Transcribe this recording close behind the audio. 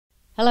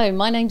Hello,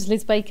 my name's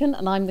Liz Bacon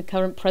and I'm the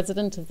current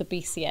president of the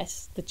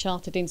BCS, the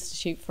Chartered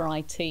Institute for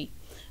IT.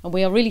 And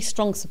we are really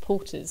strong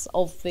supporters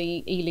of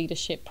the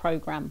e-leadership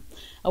programme.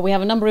 We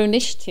have a number of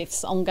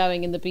initiatives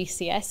ongoing in the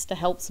BCS to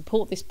help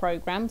support this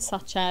programme,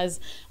 such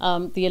as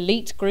the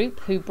Elite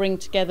Group, who bring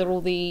together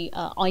all the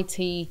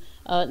IT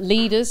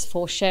leaders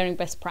for sharing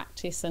best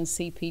practice and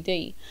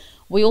CPD.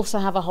 We also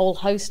have a whole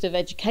host of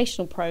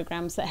educational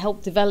programs that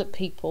help develop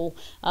people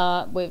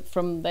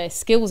from their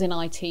skills in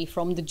IT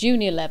from the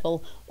junior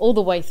level all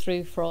the way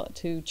through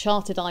to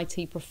chartered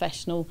IT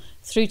professional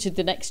through to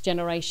the next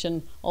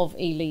generation of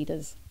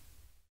e-leaders.